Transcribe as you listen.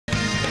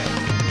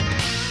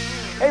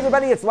Hey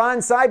everybody, it's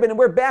Lon.TV, and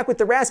we're back with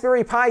the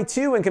Raspberry Pi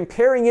 2 and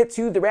comparing it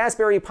to the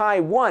Raspberry Pi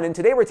 1. And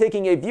today we're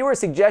taking a viewer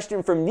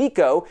suggestion from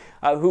Nico,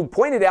 who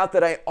pointed out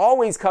that I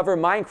always cover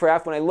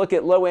Minecraft when I look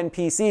at low-end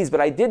PCs, but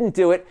I didn't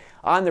do it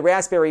on the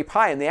Raspberry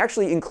Pi. And they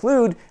actually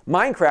include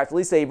Minecraft, at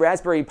least a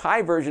Raspberry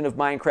Pi version of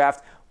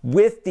Minecraft,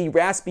 with the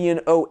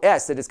Raspbian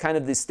OS that is kind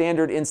of the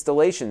standard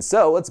installation.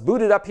 So let's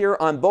boot it up here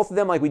on both of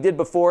them like we did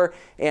before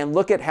and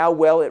look at how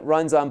well it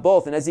runs on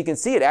both. And as you can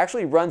see, it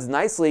actually runs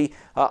nicely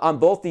on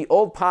both the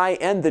old Pi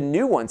and the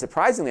new one.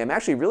 Surprisingly, I'm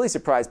actually really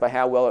surprised by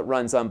how well it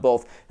runs on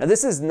both. Now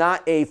this is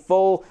not a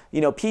full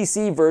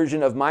PC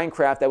version of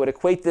Minecraft. I would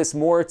equate this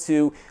more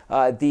to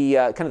the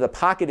kind of the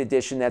Pocket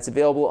Edition that's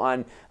available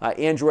on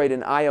Android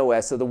and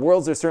iOS. So the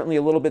worlds are certainly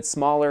a little bit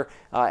smaller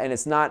and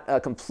it's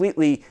not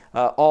completely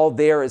all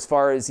there as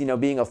far as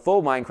being a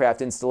full Minecraft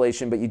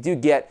installation, but you do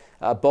get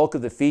bulk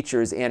of the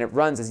features, and it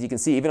runs, as you can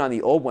see, even on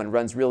the old one,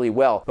 runs really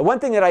well. But one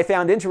thing that I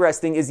found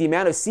interesting is the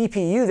amount of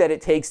CPU that it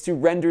takes to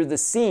render the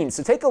scene.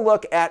 So take a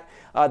look at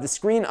the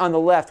screen on the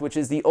left, which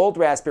is the old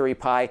Raspberry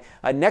Pi.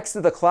 Next to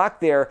the clock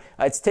there,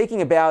 it's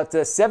taking about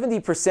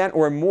 70%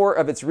 or more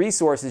of its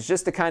resources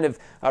just to kind of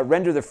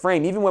render the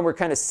frame. Even when we're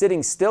kind of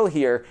sitting still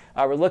here,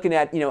 we're looking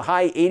at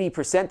high 80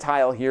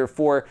 percentile here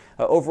for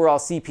overall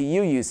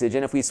CPU usage.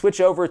 And if we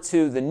switch over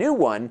to the new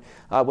one,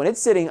 when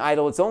it's sitting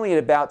idle, it's only at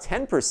about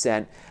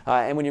 10%.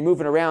 And when you're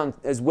moving around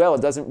as well,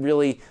 it doesn't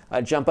really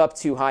jump up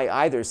too high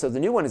either. So the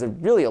new one is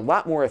really a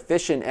lot more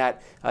efficient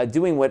at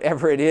doing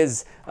whatever it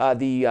is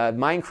the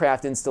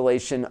Minecraft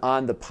installation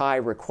on the Pi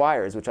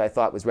requires, which I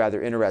thought was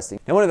rather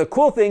interesting. Now, one of the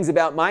cool things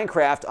about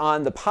Minecraft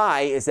on the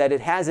Pi is that it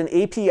has an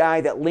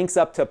API that links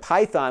up to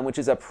Python, which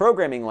is a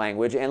programming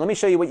language. And let me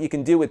show you what you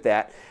can do with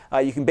that.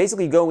 You can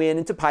basically go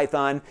into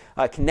Python,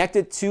 connect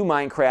it to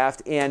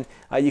Minecraft, and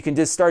you can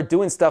just start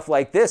doing stuff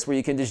like this, where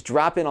you can just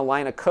drop in a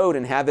line of code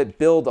and have it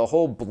build a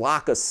whole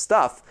block of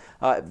stuff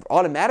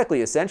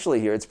automatically,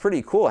 essentially here. It's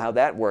pretty cool how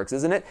that works,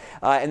 isn't it?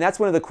 And that's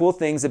one of the cool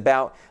things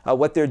about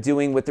what they're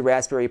doing with the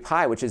Raspberry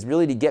Pi, which is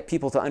really to get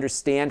people to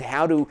understand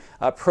how to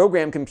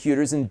program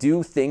computers and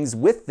do things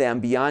with them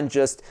beyond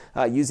just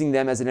using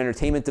them as an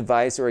entertainment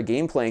device or a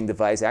game playing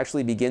device.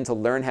 Actually begin to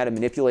learn how to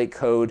manipulate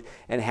code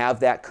and have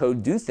that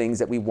code do things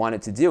that we want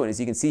it to do. And as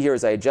you can see here,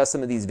 as I adjust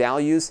some of these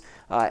values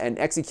and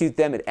execute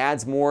them, it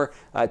adds more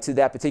to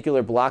that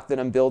particular block that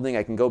I'm building.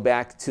 I can go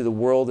back to the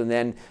world and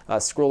then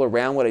scroll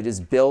around what I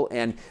just built.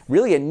 And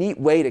really a neat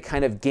way to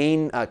kind of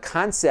gain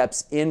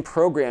concepts in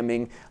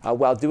programming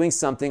while doing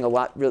something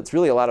it's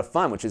really a lot of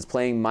fun, which is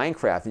playing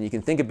Minecraft. And you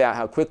can think about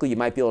how quickly you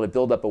might be able to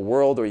build up a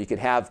world, or you could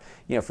have,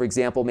 for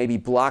example, maybe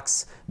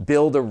blocks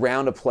build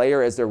around a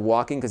player as they're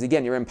walking, because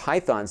again, you're in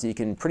Python, so you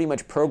can pretty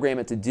much program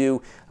it to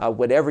do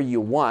whatever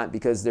you want,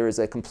 because there is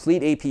a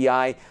complete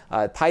API.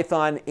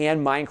 Python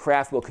and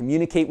Minecraft will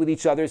communicate with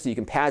each other, so you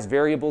can pass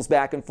variables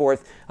back and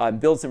forth,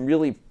 build some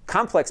really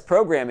complex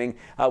programming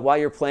while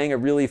you're playing a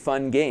really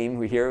fun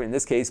game here, in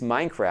this case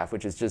Minecraft,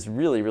 which is just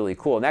really, really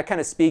cool. And that kind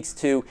of speaks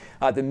to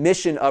the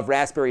mission of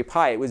Raspberry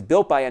Pi. It was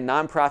built by a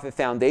nonprofit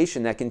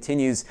foundation that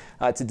continues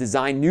to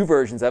design new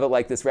versions of it,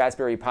 like this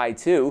Raspberry Pi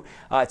 2,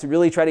 to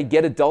really try to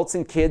get adults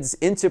and kids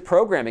into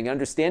programming,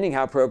 understanding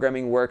how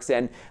programming works,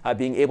 and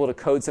being able to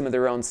code some of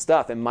their own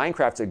stuff. And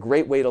Minecraft's a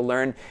great way to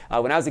learn.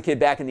 When I was a kid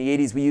back in the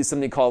 80s, we used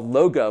something called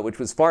Logo, which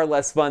was far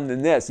less fun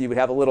than this. You would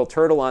have a little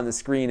turtle on the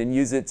screen and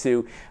use it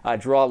to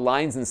draw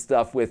lines and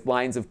stuff with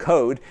lines of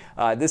code.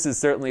 This is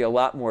certainly a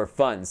lot more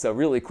fun, so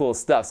really cool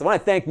stuff. So I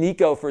want to thank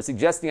Nico for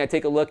suggesting I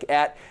take a look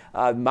at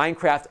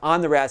Minecraft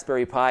on the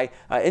Raspberry Pi.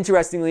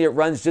 Interestingly, it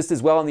runs just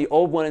as well on the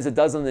old one as it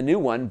does on the new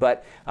one,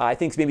 but I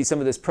think maybe some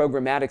of this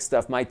programmatic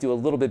stuff might do a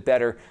little bit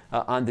better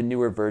on the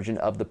newer version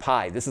of the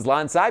Pi. This is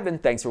Lon.TV,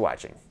 and thanks for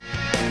watching.